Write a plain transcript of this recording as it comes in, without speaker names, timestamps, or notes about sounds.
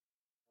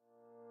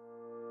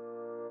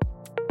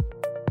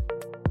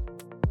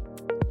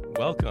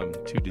Welcome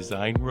to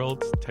Design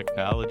World's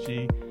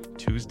Technology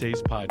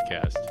Tuesdays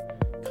podcast,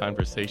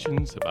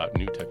 conversations about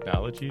new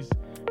technologies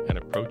and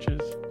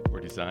approaches for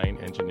design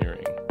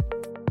engineering.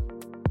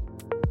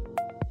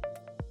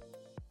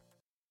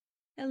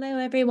 Hello,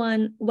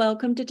 everyone.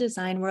 Welcome to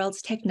Design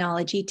World's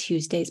Technology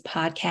Tuesdays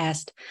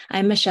podcast.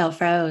 I'm Michelle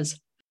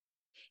Froese.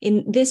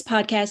 In this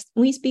podcast,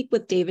 we speak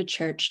with David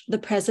Church, the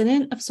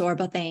president of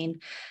Sorbothane,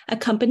 a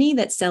company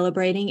that's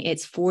celebrating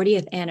its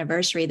 40th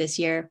anniversary this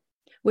year,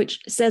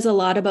 which says a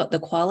lot about the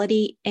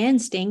quality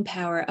and staying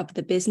power of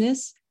the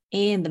business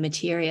and the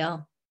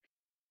material.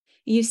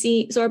 You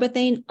see,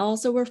 Sorbothane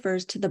also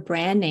refers to the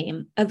brand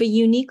name of a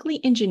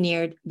uniquely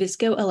engineered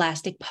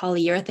viscoelastic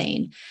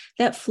polyurethane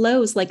that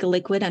flows like a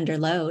liquid under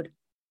load.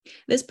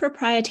 This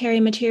proprietary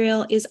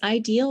material is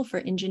ideal for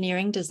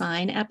engineering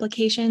design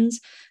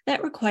applications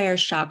that require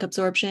shock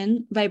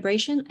absorption,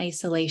 vibration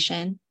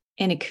isolation,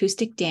 and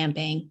acoustic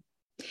damping.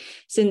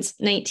 Since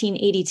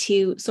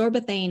 1982,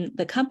 Sorbothane,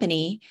 the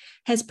company,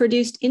 has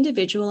produced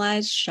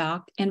individualized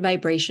shock and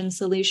vibration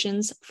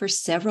solutions for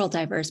several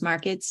diverse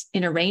markets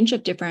in a range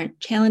of different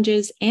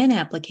challenges and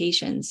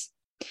applications.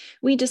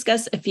 We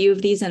discuss a few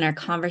of these in our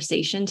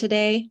conversation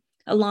today,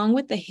 along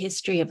with the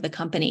history of the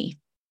company.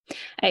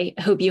 I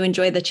hope you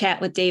enjoy the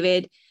chat with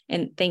David,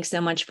 and thanks so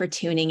much for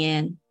tuning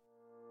in.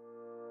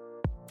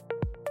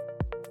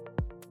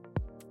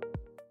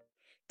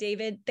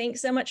 David,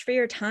 thanks so much for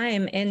your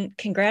time and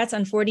congrats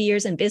on 40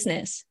 years in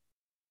business.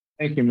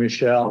 Thank you,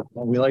 Michelle.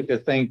 We like to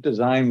thank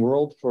Design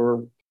World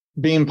for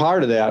being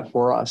part of that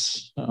for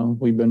us.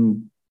 We've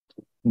been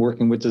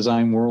working with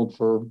Design World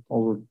for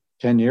over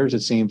 10 years,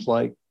 it seems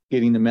like,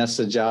 getting the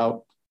message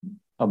out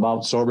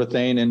about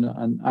Sorbothane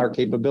and our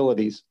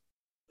capabilities.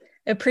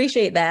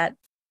 Appreciate that.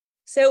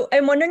 So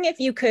I'm wondering if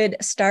you could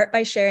start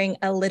by sharing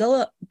a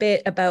little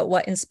bit about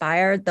what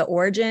inspired the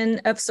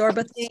origin of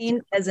Sorbothane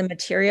as a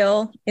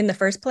material in the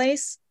first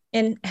place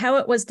and how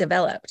it was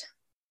developed.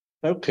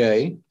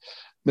 Okay.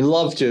 We'd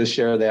love to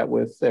share that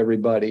with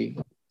everybody.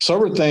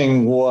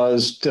 Sorbothane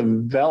was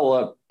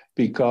developed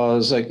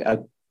because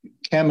a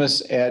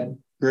chemist at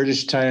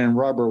British Tire and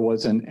Rubber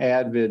was an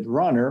avid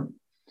runner,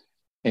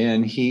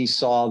 and he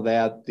saw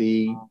that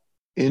the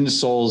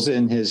insoles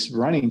in his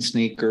running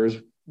sneakers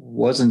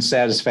wasn't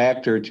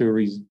satisfactory to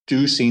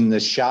reducing the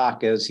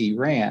shock as he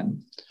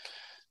ran.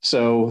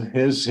 So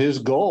his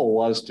goal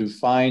was to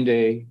find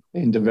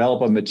and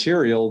develop a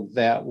material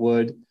that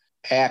would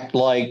act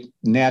like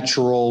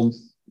natural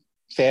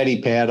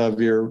fatty pad of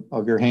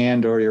your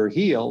hand or your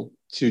heel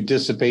to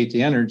dissipate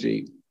the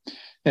energy.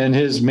 And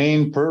his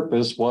main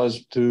purpose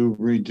was to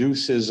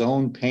reduce his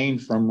own pain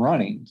from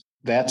running.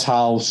 That's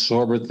how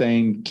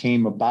Sorbothane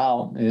came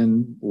about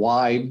and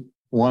why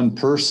one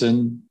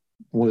person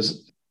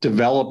was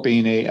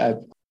developing a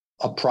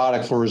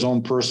product for his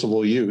own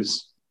personal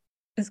use.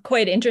 It's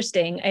quite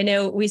interesting. I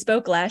know we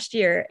spoke last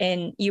year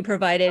and you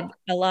provided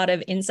a lot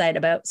of insight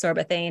about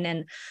Sorbothane,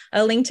 and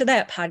I'll link to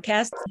that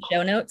podcast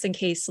show notes in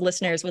case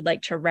listeners would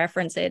like to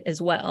reference it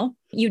as well.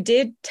 You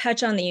did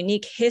touch on the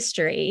unique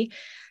history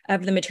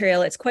of the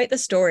material. It's quite the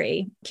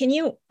story. Can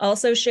you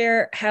also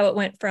share how it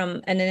went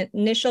from an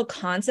initial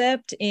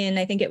concept in,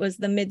 I think it was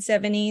the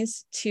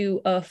mid-70s,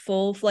 to a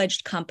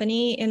full-fledged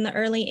company in the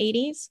early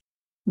 80s?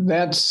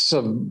 That's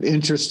an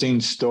interesting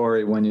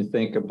story when you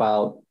think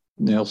about,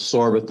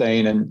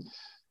 Sorbothane and,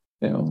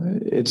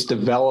 its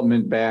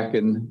development back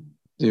in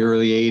the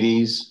early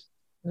 80s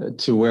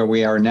to where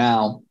we are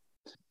now.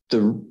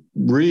 The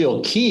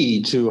real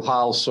key to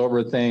how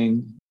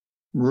Sorbothane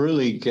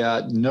really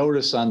got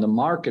notice on the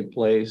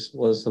marketplace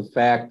was the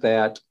fact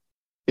that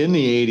in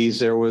the 80s,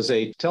 there was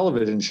a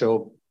television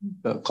show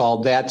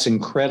called That's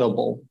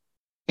Incredible.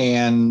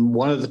 And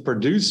one of the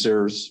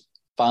producers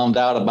found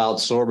out about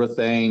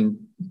Sorbothane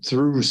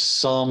through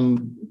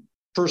some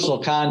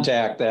personal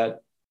contact that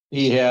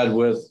he had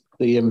with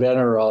the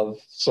inventor of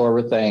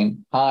Sorbothane,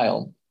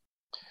 Heil.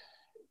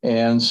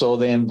 And so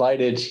they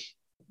invited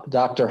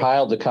Dr.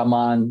 Heil to come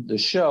on the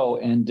show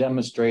and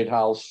demonstrate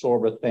how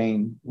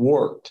Sorbothane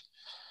worked.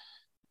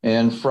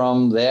 And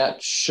from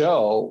that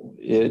show,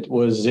 it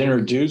was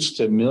introduced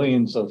to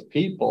millions of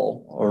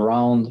people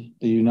around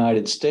the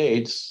United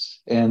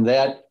States. And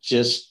that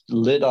just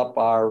lit up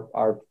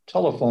our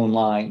telephone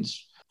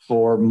lines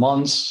for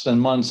months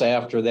and months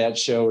after that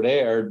show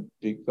aired,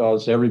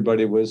 because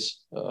everybody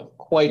was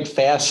quite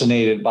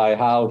fascinated by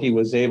how he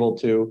was able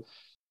to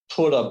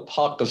put a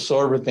puck of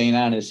Sorbothane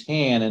on his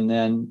hand and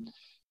then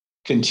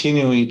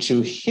continuing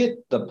to hit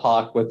the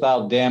puck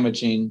without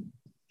damaging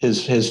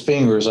his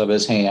fingers of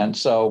his hand.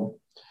 So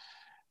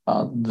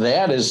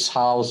that is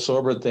how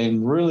Sorbothane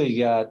really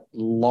got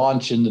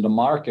launched into the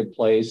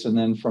marketplace. And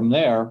then from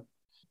there,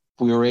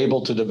 we were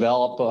able to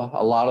develop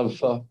a lot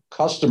of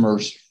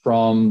customers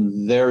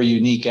from their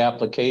unique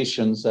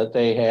applications that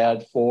they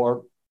had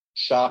for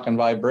shock and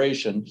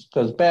vibrations.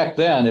 Because back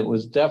then, it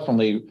was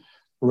definitely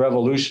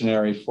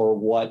revolutionary for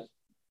what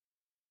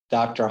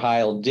Dr.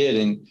 Heil did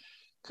in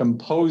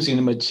composing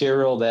a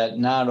material that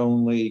not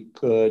only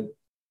could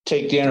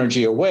take the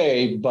energy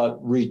away,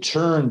 but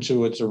return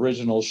to its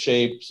original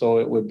shape so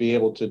it would be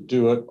able to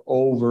do it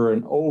over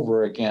and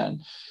over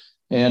again.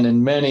 And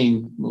in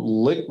many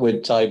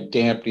liquid type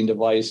dampening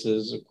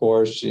devices, of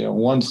course,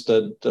 once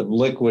the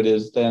liquid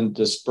is then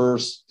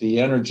dispersed, the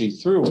energy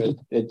through it,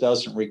 it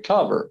doesn't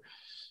recover.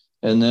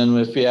 And then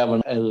if you have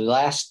an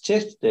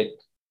elastic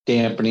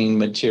dampening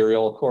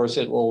material, of course,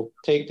 it will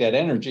take that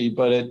energy,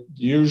 but it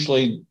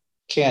usually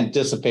can't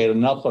dissipate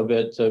enough of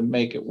it to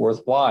make it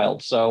worthwhile.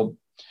 So,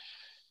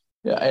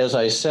 as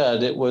I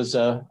said, it was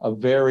a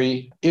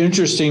very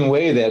interesting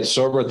way that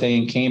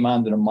Sorbothane came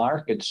onto the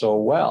market so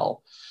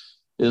well,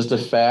 is the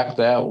fact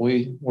that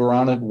we were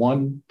on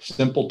one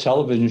simple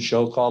television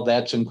show called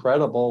That's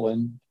Incredible.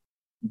 And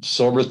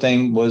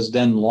Sorbothane was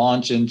then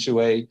launched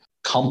into a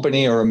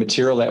company or a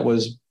material that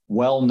was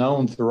well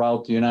known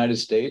throughout the United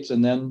States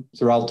and then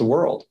throughout the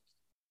world.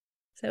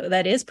 So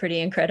that is pretty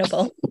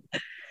incredible.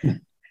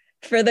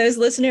 For those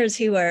listeners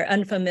who are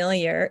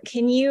unfamiliar,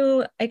 can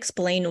you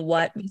explain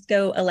what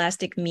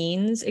viscoelastic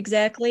means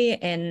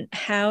exactly and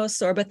how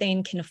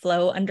Sorbothane can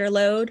flow under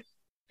load?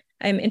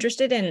 I'm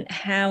interested in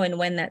how and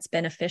when that's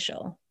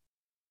beneficial.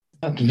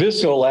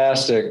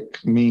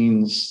 Viscoelastic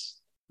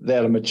means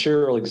that a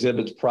material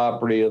exhibits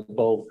property of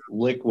both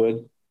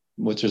liquid,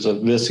 which is a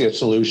viscous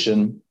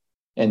solution,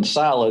 and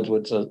solids,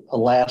 which are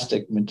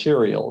elastic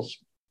materials.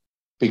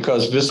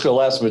 Because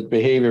viscoelastic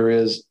behavior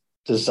is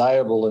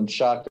desirable in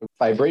shock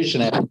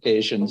vibration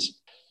applications,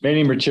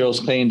 many materials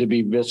claim to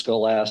be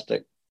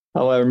viscoelastic.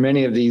 However,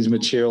 many of these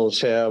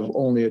materials have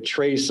only a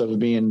trace of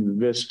being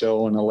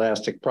visco and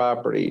elastic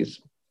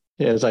properties.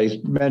 As I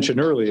mentioned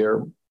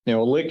earlier, a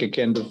liquid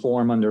can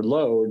deform under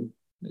load,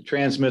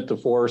 transmit the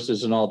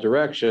forces in all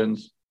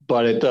directions,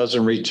 but it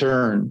doesn't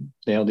return.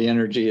 The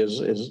energy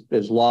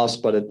is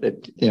lost, but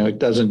it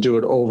doesn't do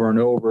it over and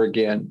over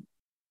again.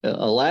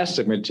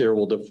 Elastic material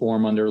will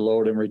deform under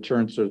load and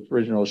return to its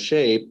original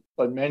shape,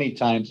 but many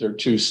times they're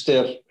too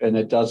stiff and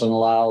it doesn't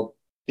allow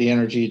the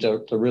energy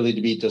to really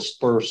be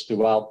dispersed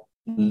throughout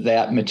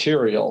that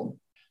material.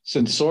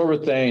 Since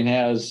Sorbothane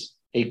has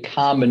a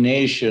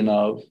combination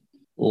of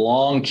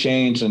long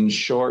chain and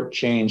short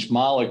chain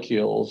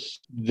molecules,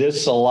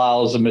 this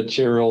allows the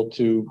material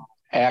to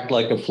act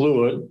like a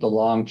fluid, the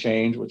long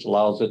chain, which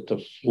allows it to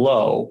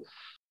flow,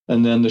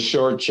 and then the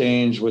short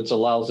chain, which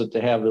allows it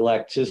to have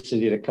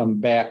elasticity to come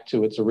back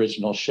to its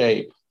original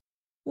shape.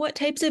 What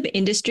types of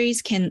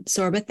industries can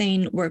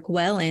Sorbothane work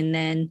well in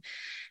then?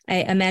 I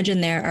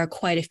imagine there are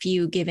quite a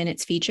few given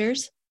its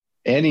features.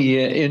 Any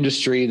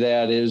industry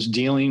that is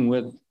dealing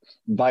with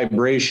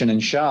vibration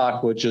and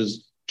shock, which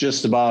is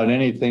just about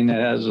anything that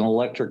has an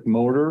electric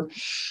motor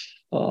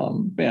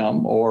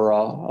or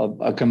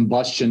a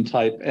combustion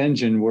type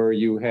engine where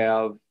you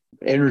have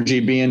energy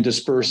being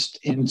dispersed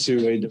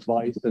into a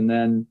device. And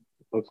then,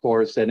 of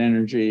course, that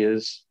energy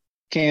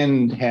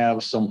can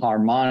have some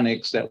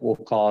harmonics that will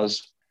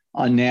cause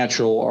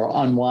unnatural or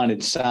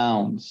unwanted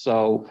sounds.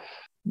 So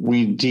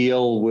we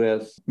deal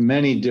with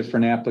many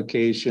different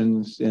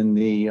applications in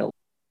the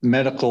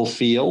medical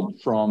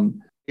field,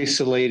 from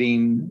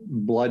isolating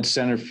blood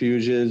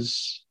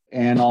centrifuges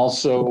and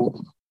also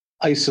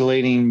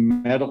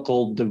isolating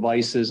medical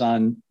devices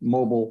on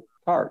mobile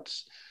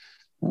parts.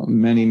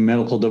 Many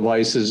medical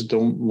devices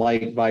don't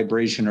like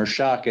vibration or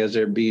shock as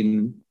they're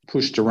being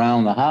pushed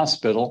around the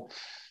hospital.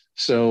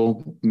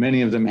 So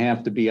many of them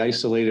have to be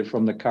isolated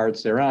from the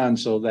carts they're on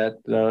so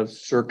that the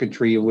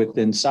circuitry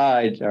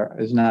inside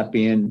is not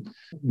being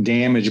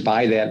damaged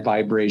by that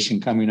vibration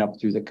coming up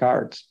through the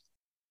carts.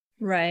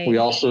 Right. We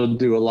also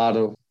do a lot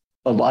of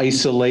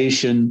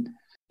isolation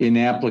in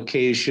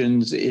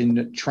applications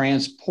in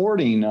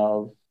transporting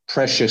of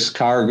precious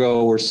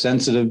cargo or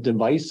sensitive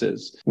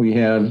devices. We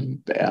have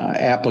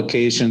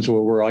applications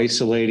where we're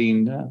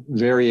isolating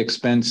very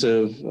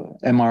expensive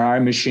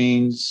MRI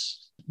machines,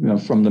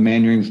 from the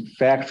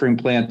manufacturing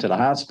plant to the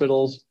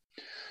hospitals.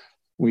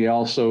 We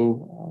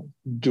also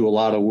do a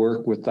lot of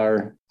work with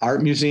our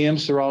art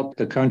museums throughout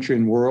the country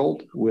and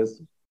world with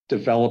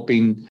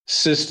developing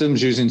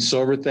systems using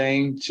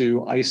Sorbothane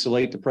to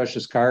isolate the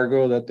precious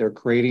cargo that they're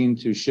creating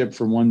to ship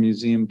from one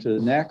museum to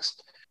the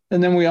next.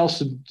 And then we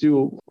also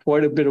do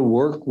quite a bit of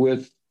work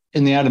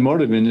in the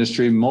automotive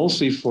industry,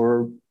 mostly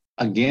for,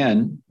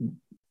 again,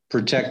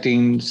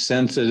 protecting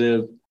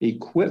sensitive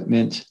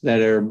equipment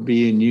that are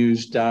being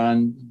used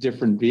on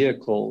different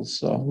vehicles.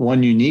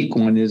 One unique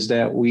one is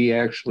that we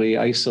actually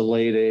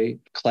isolate a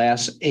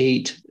Class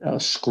 8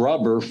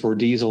 scrubber for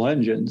diesel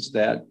engines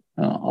that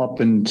up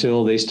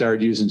until they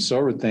started using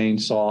Sorbothane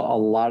saw a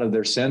lot of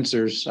their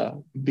sensors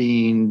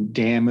being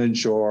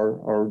damaged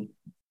or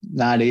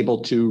not able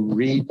to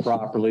read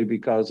properly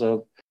because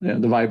of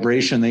the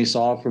vibration they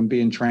saw from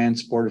being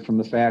transported from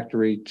the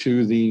factory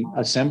to the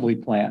assembly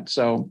plant.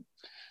 So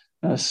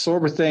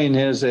Sorbothane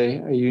has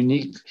a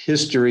unique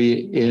history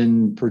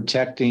in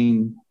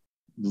protecting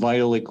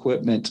vital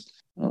equipment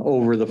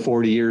over the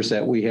 40 years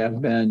that we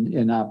have been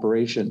in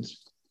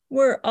operations.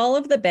 Were all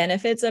of the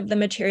benefits of the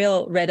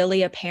material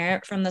readily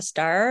apparent from the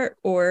start,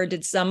 or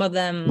did some of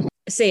them,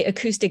 say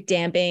acoustic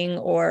damping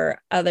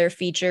or other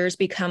features,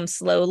 become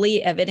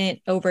slowly evident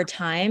over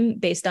time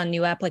based on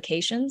new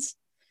applications?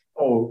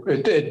 Oh,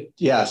 it did.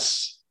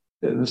 Yes.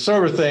 The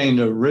Sorbothane,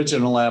 the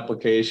original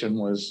application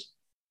was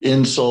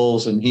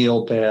insoles and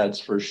heel pads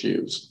for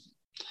shoes.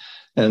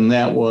 And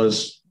that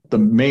was the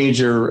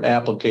major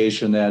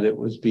application that it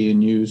was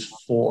being used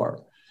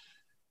for.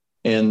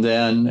 And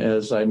then,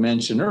 as I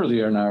mentioned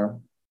earlier in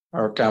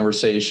our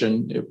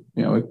conversation, it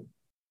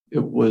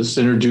was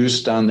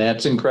introduced on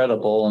That's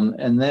Incredible.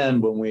 And then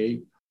when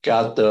we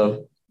got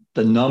the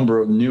number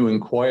of new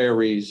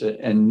inquiries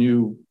and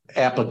new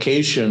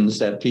applications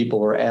that people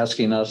were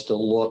asking us to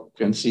look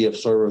and see if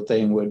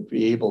Sorbothane would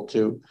be able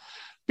to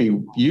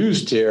be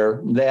used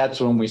here, that's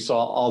when we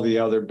saw all the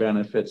other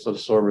benefits of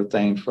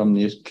Sorbothane, from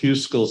the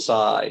acoustical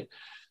side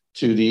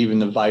to even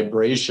the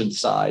vibration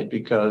side,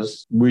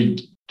 because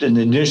in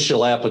the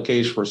initial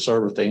application for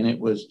Sorbothane, it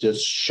was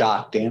just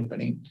shock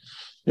dampening.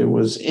 It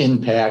was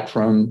impact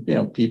from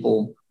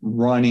people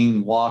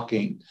running,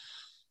 walking.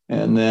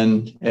 And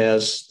then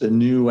as the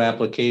new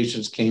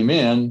applications came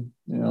in,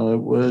 it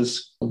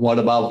was, what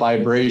about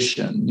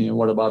vibration?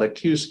 What about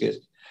acoustics?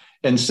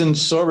 And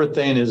since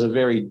Sorbothane is a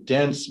very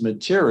dense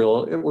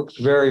material, it works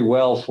very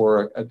well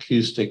for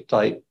acoustic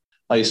type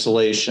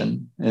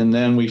isolation. And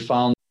then we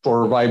found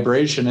for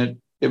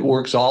vibration, it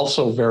works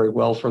also very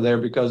well for there,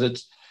 because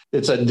it's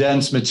a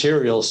dense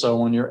material. So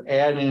when you're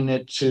adding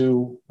it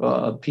to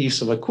a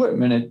piece of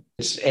equipment,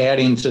 it's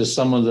adding to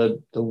some of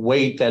the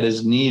weight that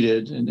is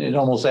needed. And it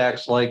almost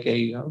acts like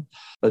a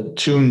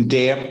tune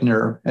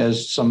dampener,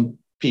 as some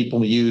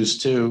people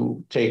use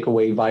to take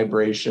away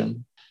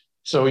vibration.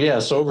 So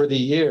yes, over the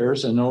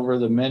years and over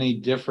the many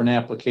different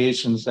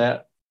applications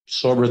that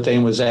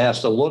Sorbothane was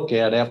asked to look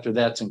at after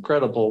That's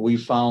Incredible, we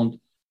found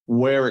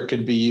where it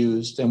could be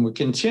used. And we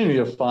continue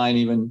to find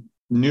even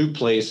new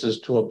places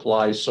to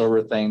apply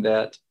Sorbothane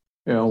that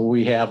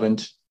we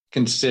haven't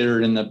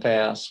considered in the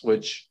past,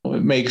 which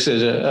makes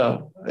it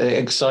an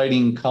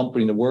exciting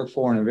company to work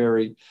for, and a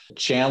very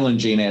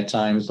challenging at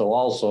times, though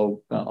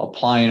also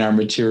applying our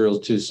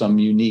materials to some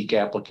unique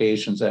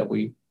applications that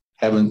we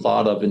haven't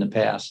thought of in the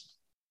past.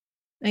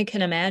 I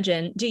can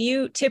imagine. Do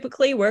you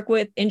typically work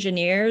with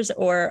engineers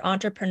or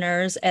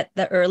entrepreneurs at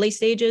the early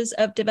stages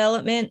of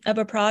development of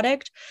a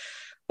product?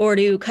 Or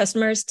do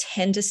customers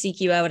tend to seek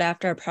you out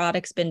after a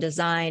product's been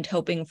designed,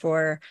 hoping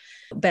for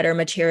better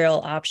material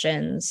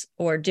options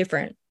or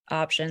different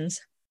options?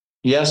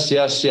 Yes,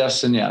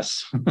 and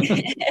yes.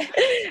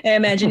 I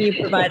imagine you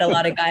provide a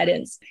lot of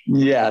guidance.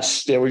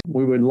 Yes,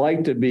 we would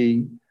like to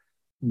be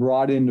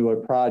brought into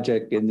a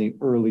project in the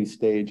early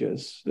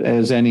stages,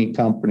 as any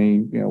company,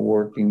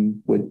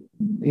 working with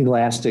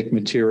elastic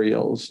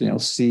materials,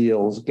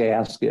 seals,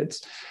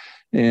 gaskets,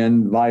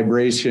 and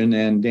vibration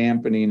and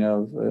dampening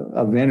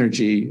of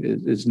energy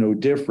is no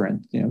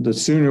different. The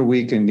sooner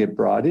we can get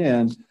brought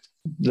in,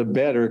 the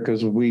better,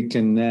 because we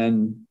can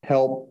then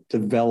help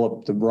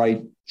develop the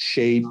right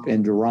shape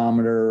and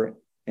durometer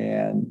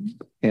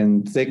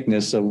and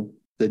thickness of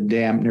the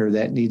dampener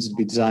that needs to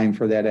be designed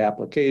for that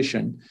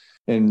application.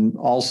 And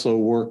also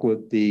work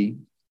with the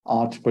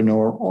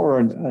entrepreneur or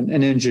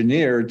an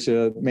engineer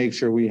to make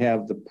sure we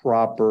have the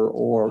proper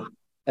or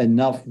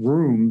enough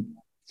room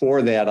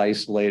for that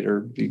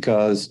isolator,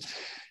 because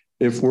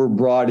if we're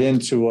brought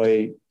into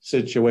a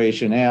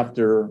situation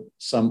after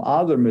some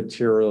other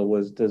material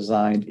was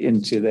designed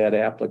into that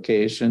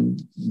application,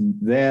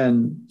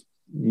 then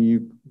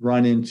you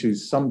run into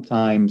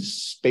sometimes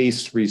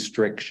space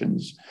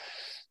restrictions,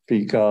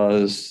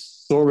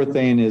 because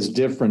Sorbothane is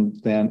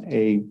different than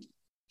a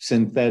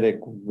synthetic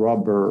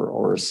rubber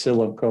or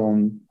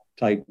silicone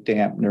type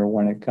dampener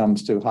when it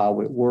comes to how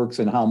it works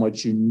and how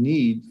much you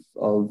need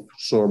of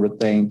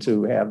Sorbothane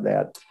to have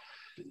that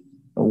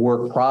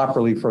work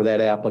properly for that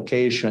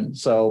application.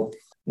 So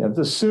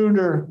the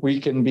sooner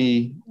we can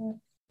be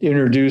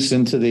introduced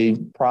into the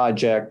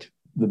project,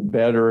 the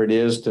better it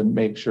is to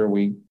make sure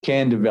we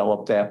can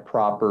develop that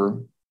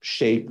proper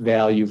shape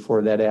value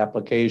for that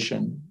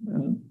application.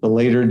 The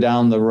later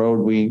down the road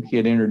we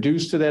get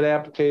introduced to that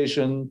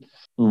application,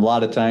 a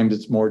lot of times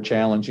it's more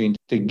challenging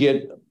to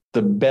get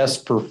the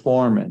best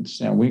performance.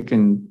 And we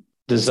can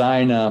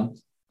design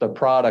the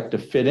product to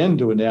fit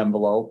into an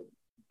envelope,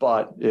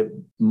 but it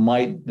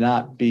might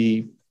not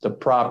be the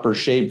proper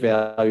shape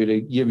value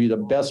to give you the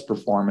best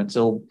performance.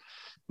 It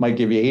might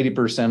give you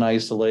 80%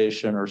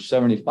 isolation or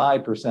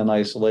 75%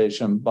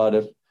 isolation, but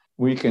if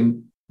we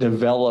can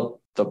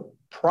develop the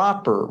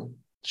proper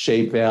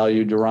shape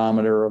value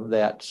durometer of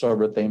that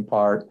Sorbothane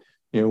part,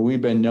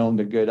 we've been known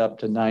to get up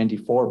to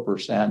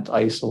 94%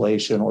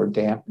 isolation or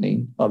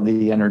dampening of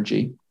the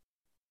energy.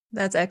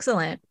 That's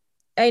excellent.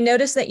 I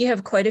noticed that you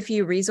have quite a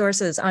few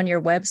resources on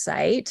your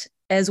website,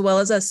 as well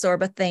as a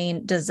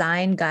Sorbothane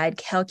design guide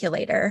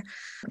calculator.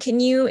 Can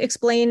you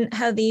explain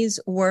how these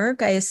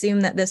work? I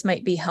assume that this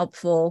might be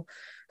helpful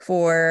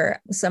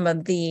for some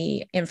of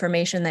the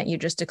information that you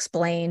just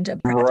explained.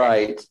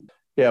 Right.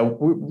 Yeah.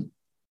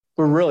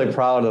 we're really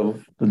proud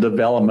of the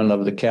development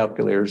of the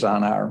calculators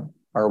on our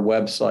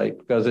website,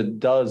 because it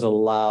does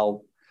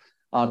allow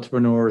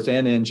entrepreneurs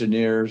and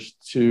engineers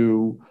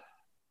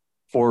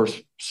for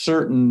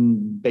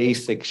certain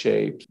basic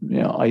shapes,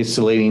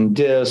 isolating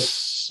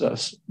discs,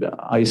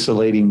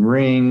 isolating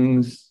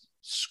rings,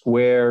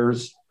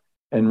 squares,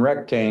 and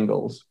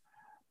rectangles.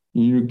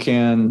 You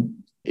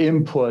can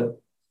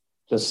input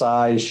the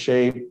size,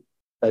 shape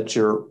that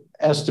you're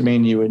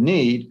estimating you would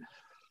need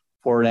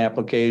for an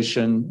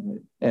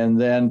application, and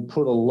then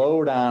put a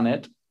load on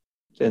it.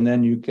 And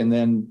then you can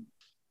then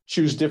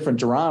choose different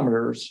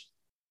diameters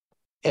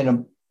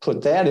and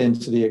put that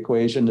into the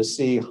equation to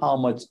see how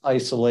much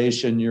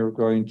isolation you're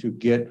going to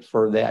get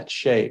for that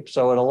shape.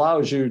 So it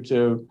allows you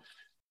to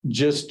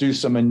just do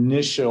some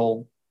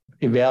initial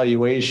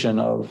evaluation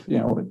of,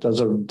 does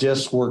a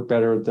disc work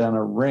better than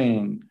a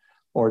ring,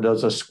 or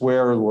does a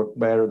square work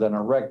better than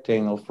a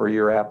rectangle for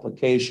your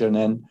application,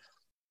 and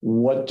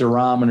what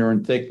diameter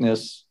and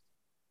thickness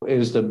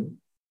is the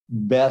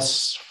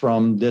best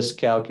from this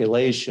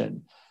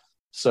calculation.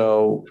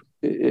 So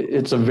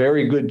it's a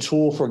very good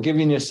tool for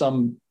giving you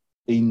some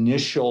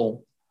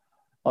initial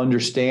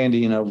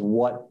understanding of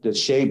what the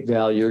shape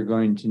value you're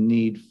going to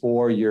need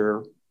for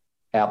your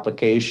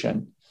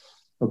application.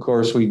 Of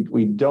course,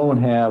 we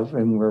don't have,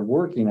 and we're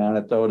working on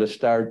it though, to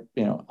start,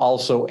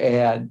 also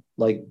add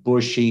like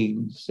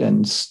bushings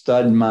and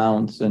stud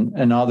mounts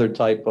and other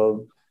type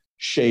of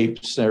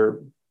shapes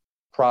or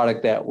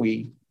product that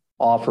we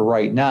offer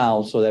right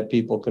now, so that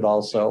people could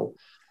also,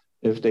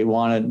 if they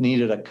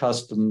needed a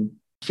custom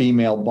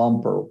female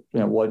bumper,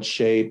 what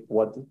shape,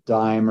 what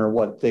diameter,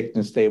 what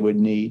thickness they would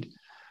need.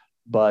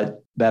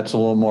 But that's a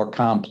little more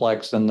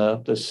complex than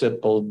the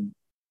simple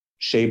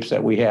shapes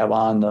that we have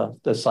on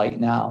the site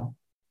now.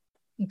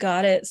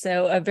 Got it.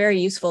 So a very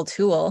useful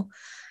tool.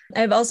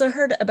 I've also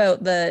heard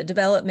about the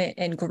development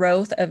and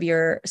growth of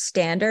your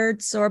standard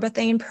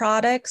Sorbothane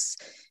products.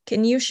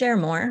 Can you share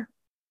more?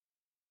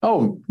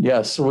 Oh,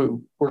 yes.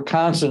 We're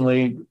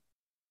constantly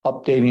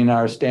updating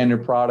our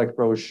standard product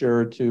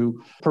brochure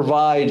to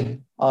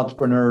provide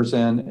entrepreneurs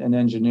and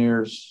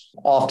engineers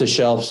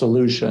off-the-shelf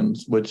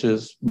solutions, which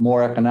is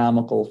more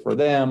economical for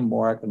them,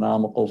 more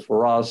economical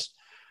for us.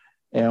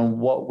 And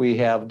what we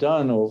have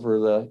done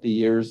over the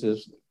years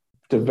is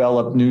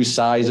develop new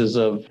sizes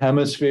of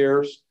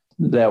hemispheres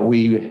that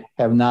we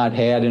have not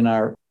had in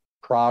our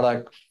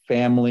product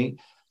family,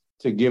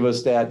 to give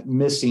us that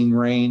missing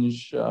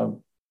range,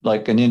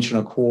 like 1.25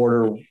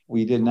 inches.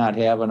 We did not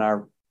have in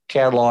our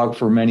catalog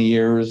for many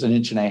years, 1.5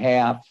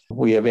 inches.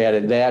 We have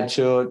added that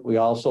to it. We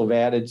also have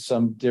added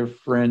some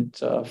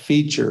different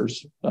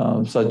features,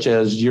 such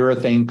as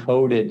urethane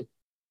coated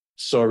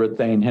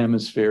Sorbothane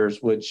hemispheres,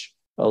 which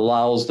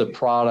allows the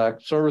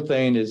product.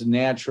 Sorbothane is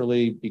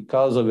naturally,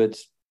 because of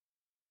its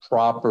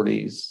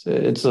properties,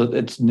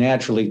 it's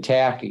naturally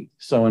tacky.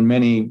 So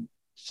in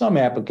some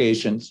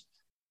applications,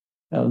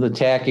 the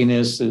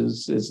tackiness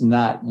is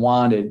not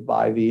wanted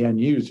by the end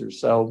user.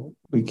 So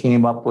we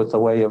came up with a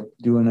way of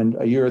doing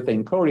a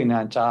urethane coating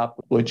on top,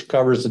 which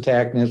covers the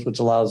tackiness, which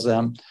allows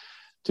them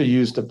to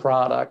use the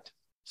product.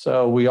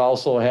 So we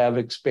also have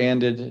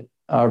expanded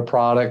our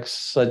products,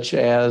 such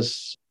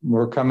as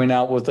we're coming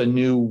out with a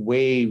new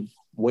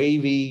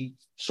wavy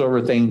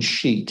Sorbothane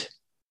sheet,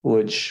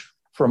 which,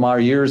 from our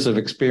years of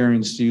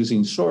experience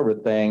using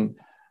Sorbothane,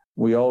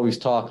 we always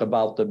talk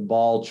about the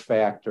bulge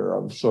factor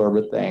of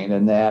Sorbothane,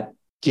 and that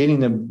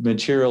getting the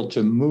material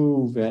to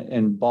move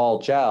and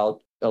bulge out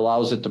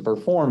allows it to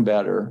perform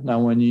better. Now,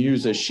 when you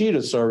use a sheet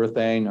of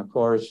Sorbothane, of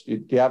course,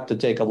 you have to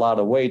take a lot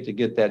of weight to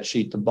get that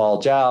sheet to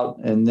bulge out,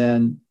 and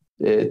then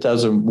it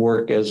doesn't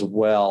work as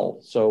well.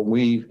 So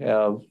we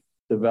have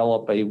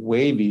developed a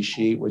wavy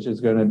sheet, which is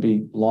going to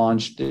be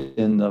launched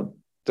in the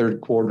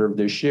third quarter of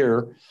this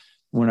year,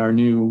 when our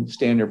new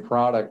standard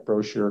product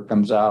brochure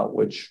comes out,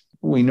 which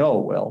we know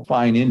will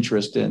find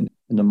interest in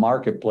the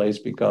marketplace,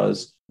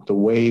 because the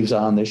waves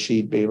on the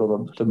sheet be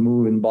able to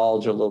move and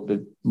bulge a little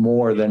bit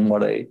more than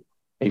what a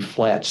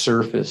flat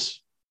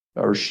surface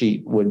or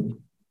sheet would.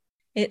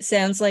 It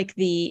sounds like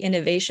the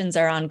innovations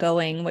are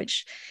ongoing,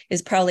 which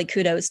is probably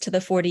kudos to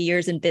the 40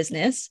 years in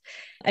business.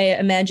 I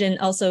imagine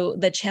also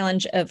the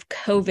challenge of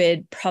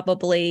COVID,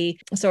 probably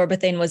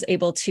Sorbothane was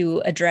able to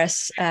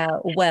address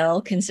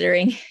well,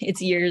 considering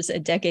its years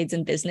and decades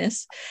in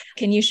business.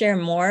 Can you share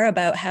more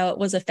about how it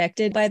was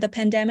affected by the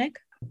pandemic?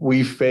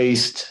 We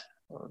faced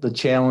the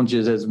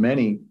challenges, as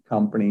many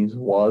companies,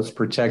 was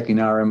protecting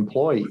our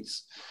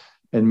employees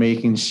and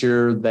making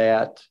sure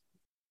that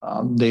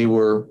they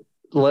were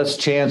less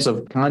chance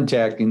of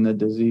contacting the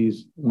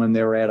disease when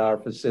they were at our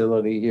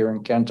facility here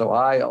in Kent,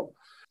 Ohio.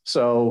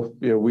 So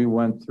we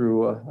went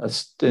through a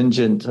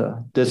stringent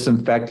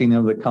disinfecting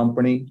of the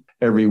company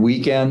every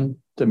weekend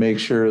to make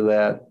sure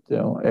that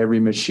every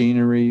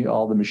machinery,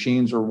 all the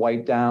machines were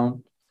wiped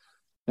down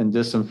and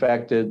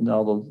disinfected,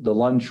 all the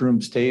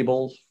lunchrooms,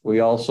 tables. We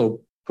also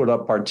put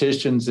up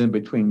partitions in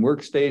between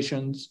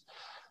workstations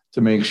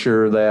to make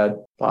sure that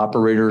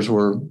operators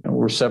were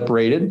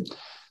separated.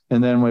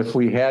 And then if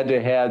we had to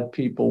have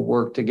people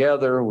work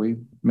together, we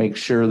make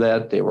sure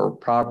that they were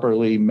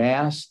properly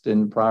masked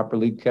and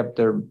properly kept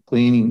their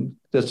cleaning,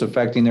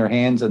 disinfecting their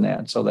hands and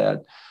that, so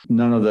that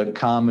none of the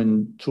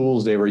common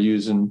tools they were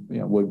using,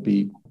 would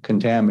be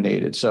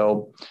contaminated.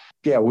 So,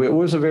 yeah, it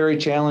was a very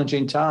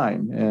challenging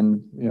time.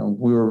 And,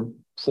 we were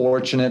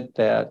fortunate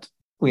that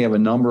we have a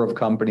number of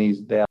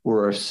companies that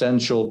were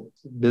essential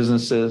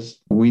businesses.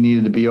 We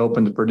needed to be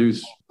open to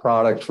produce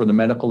products for the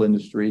medical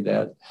industry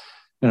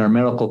and our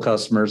medical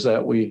customers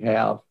that we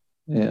have.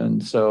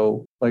 And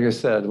so, like I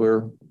said,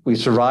 we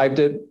survived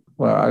it.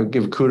 Well, I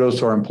give kudos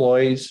to our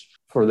employees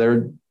for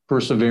their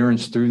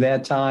perseverance through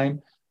that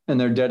time and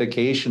their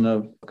dedication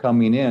of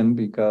coming in,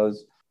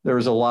 because there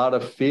was a lot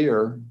of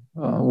fear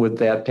with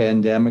that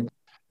pandemic.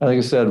 Like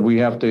I said, we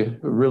have to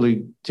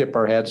really tip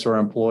our hats to our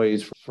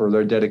employees for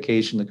their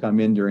dedication to come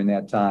in during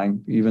that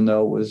time, even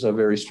though it was a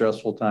very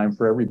stressful time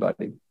for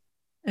everybody.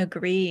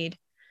 Agreed.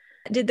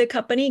 Did the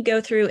company go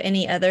through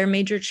any other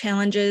major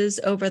challenges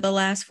over the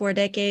last 4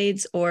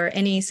 decades, or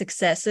any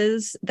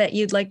successes that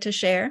you'd like to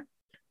share?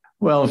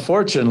 Well,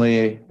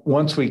 unfortunately,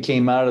 once we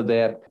came out of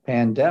that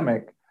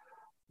pandemic,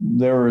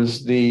 there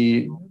was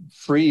the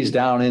freeze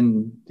down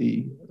in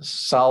the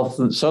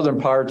southern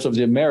parts of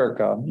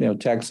America,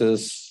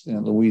 Texas,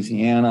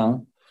 Louisiana,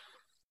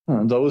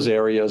 those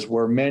areas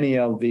where many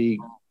of the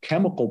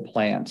chemical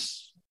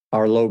plants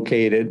are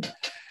located.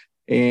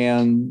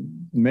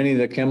 And many of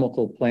the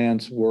chemical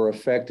plants were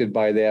affected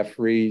by that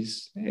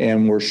freeze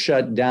and were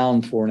shut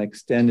down for an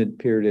extended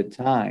period of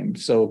time.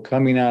 So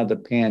coming out of the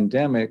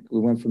pandemic,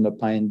 we went from the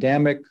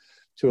pandemic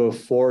to a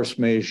force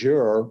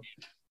majeure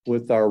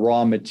with our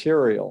raw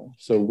material.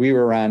 So we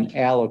were on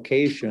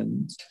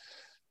allocations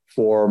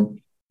for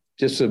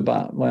just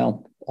about,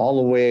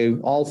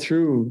 all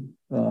through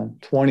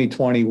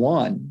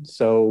 2021.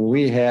 So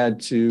we had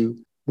to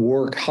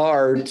work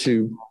hard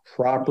to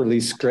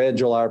properly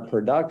schedule our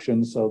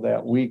production so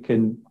that we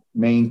can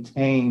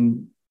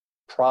maintain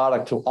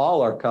product to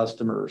all our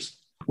customers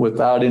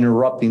without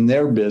interrupting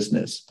their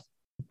business.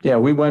 Yeah,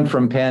 we went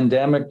from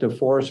pandemic to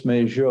force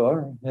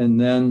majeure,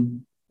 and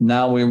then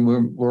now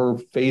we're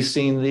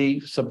facing the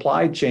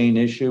supply chain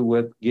issue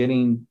with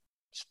getting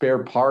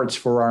spare parts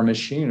for our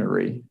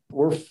machinery.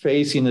 We're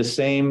facing the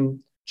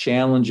same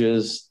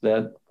challenges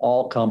that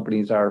all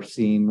companies are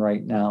seeing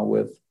right now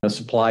with the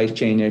supply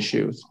chain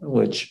issues,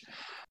 which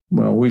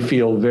we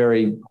feel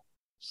very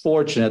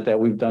fortunate that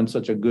we've done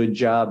such a good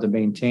job to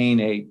maintain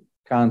a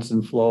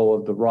constant flow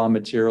of the raw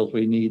materials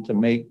we need to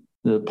make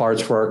the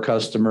parts for our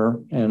customer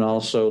and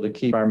also to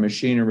keep our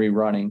machinery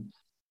running.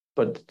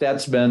 But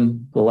that's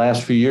been, the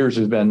last few years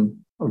has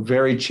been a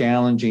very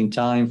challenging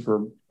time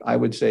for, I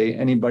would say,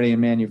 anybody in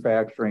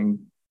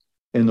manufacturing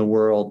in the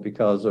world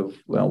because of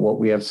what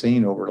we have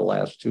seen over the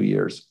last 2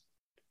 years.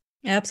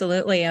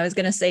 Absolutely. I was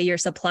going to say your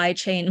supply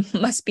chain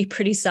must be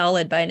pretty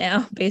solid by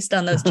now based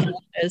on those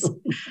challenges.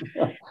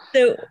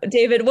 So,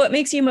 David, what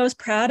makes you most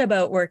proud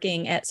about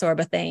working at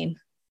Sorbothane?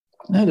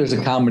 There's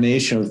a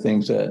combination of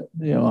things that,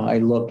 I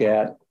look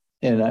at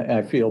and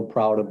I feel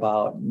proud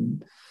about.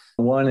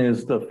 One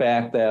is the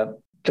fact that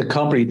the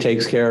company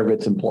takes care of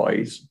its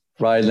employees,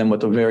 provides them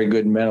with a very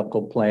good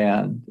medical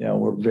plan.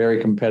 We're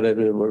very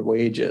competitive with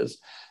wages.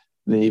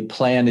 The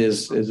plan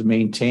is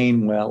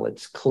maintained well.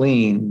 It's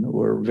clean.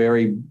 We're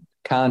very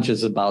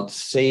conscious about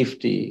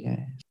safety,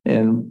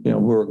 and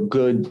we're a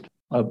good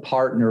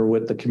partner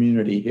with the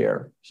community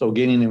here. So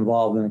getting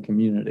involved in the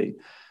community,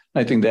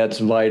 I think that's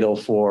vital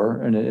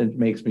and it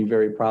makes me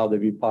very proud to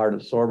be part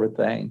of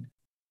Sorbothane.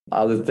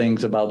 Other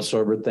things about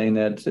Sorbothane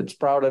that it's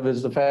proud of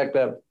is the fact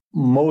that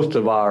most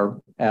of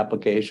our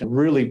applications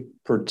really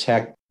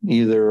protect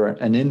either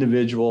an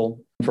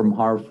individual from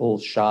harmful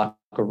shock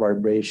or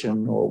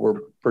vibration, or we're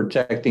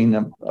protecting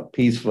a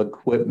piece of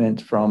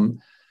equipment from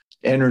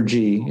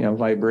energy,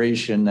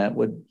 vibration that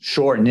would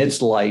shorten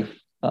its life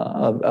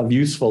of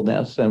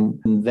usefulness. And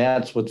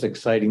that's what's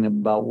exciting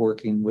about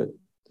working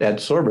at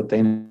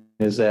Sorbothane,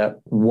 is that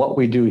what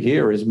we do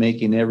here is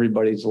making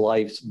everybody's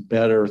lives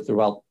better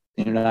throughout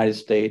the United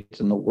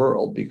States and the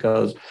world,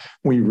 because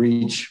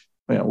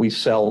we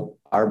sell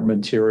our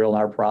material,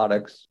 our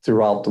products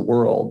throughout the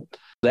world.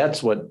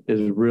 That's what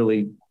is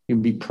really you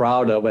can be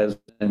proud of as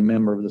a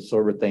member of the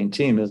Sorbothane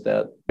team, is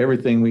that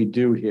everything we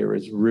do here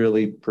is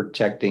really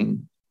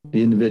protecting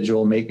the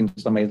individual, making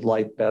somebody's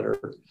life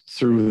better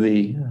through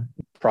the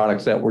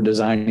products that we're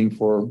designing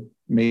for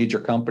major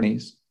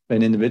companies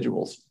and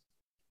individuals.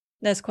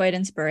 That's quite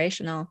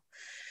inspirational.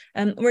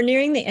 We're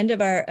nearing the end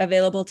of our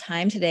available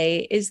time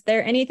today. Is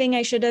there anything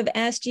I should have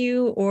asked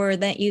you or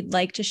that you'd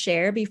like to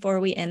share before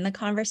we end the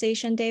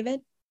conversation,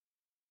 David?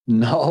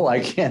 No, I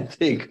can't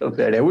think of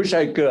it. I wish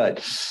I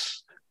could.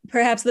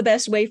 Perhaps the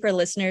best way for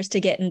listeners to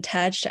get in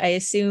touch, I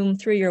assume,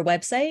 through your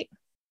website?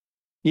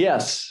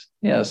 Yes.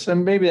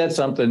 And maybe that's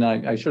something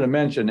I should have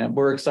mentioned. And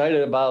we're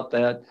excited about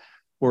that.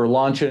 We're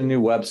launching a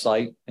new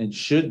website and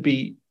should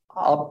be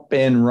up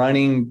and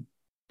running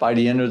by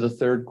the end of the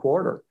third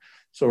quarter.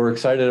 So we're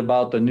excited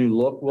about the new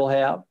look we'll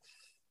have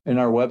in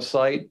our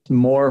website,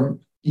 more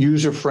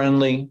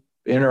user-friendly,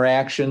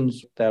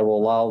 interactions that will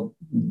allow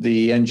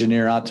the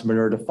engineer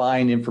entrepreneur to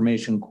find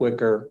information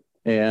quicker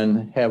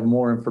and have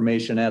more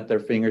information at their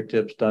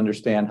fingertips to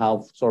understand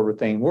how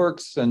Sorbothane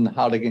works and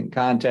how to get in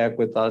contact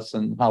with us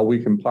and how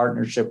we can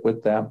partnership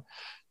with them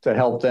to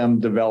help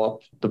them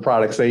develop the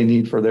products they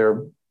need for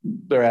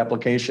their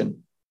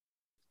application.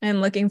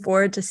 I'm looking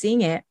forward to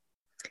seeing it.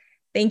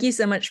 Thank you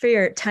so much for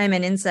your time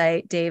and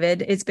insight,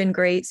 David. It's been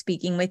great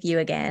speaking with you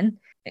again.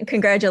 And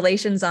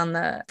congratulations on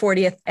the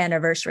 40th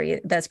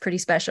anniversary. That's pretty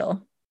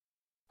special.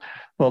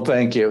 Well,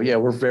 thank you. Yeah,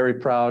 we're very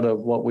proud of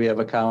what we have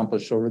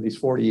accomplished over these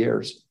 40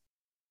 years.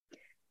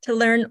 To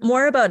learn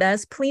more about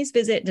us, please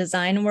visit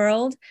Design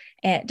World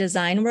at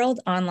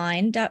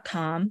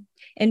designworldonline.com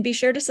and be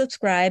sure to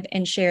subscribe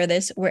and share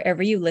this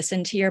wherever you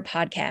listen to your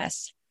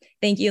podcasts.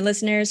 Thank you,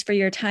 listeners, for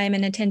your time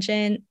and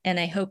attention, and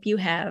I hope you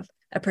have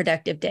a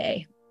productive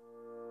day.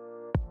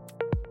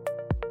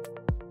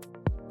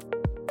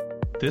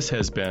 This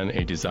has been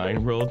a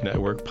Design World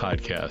Network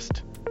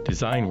podcast.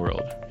 Design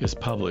World is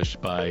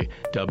published by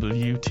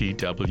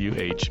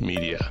WTWH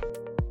Media.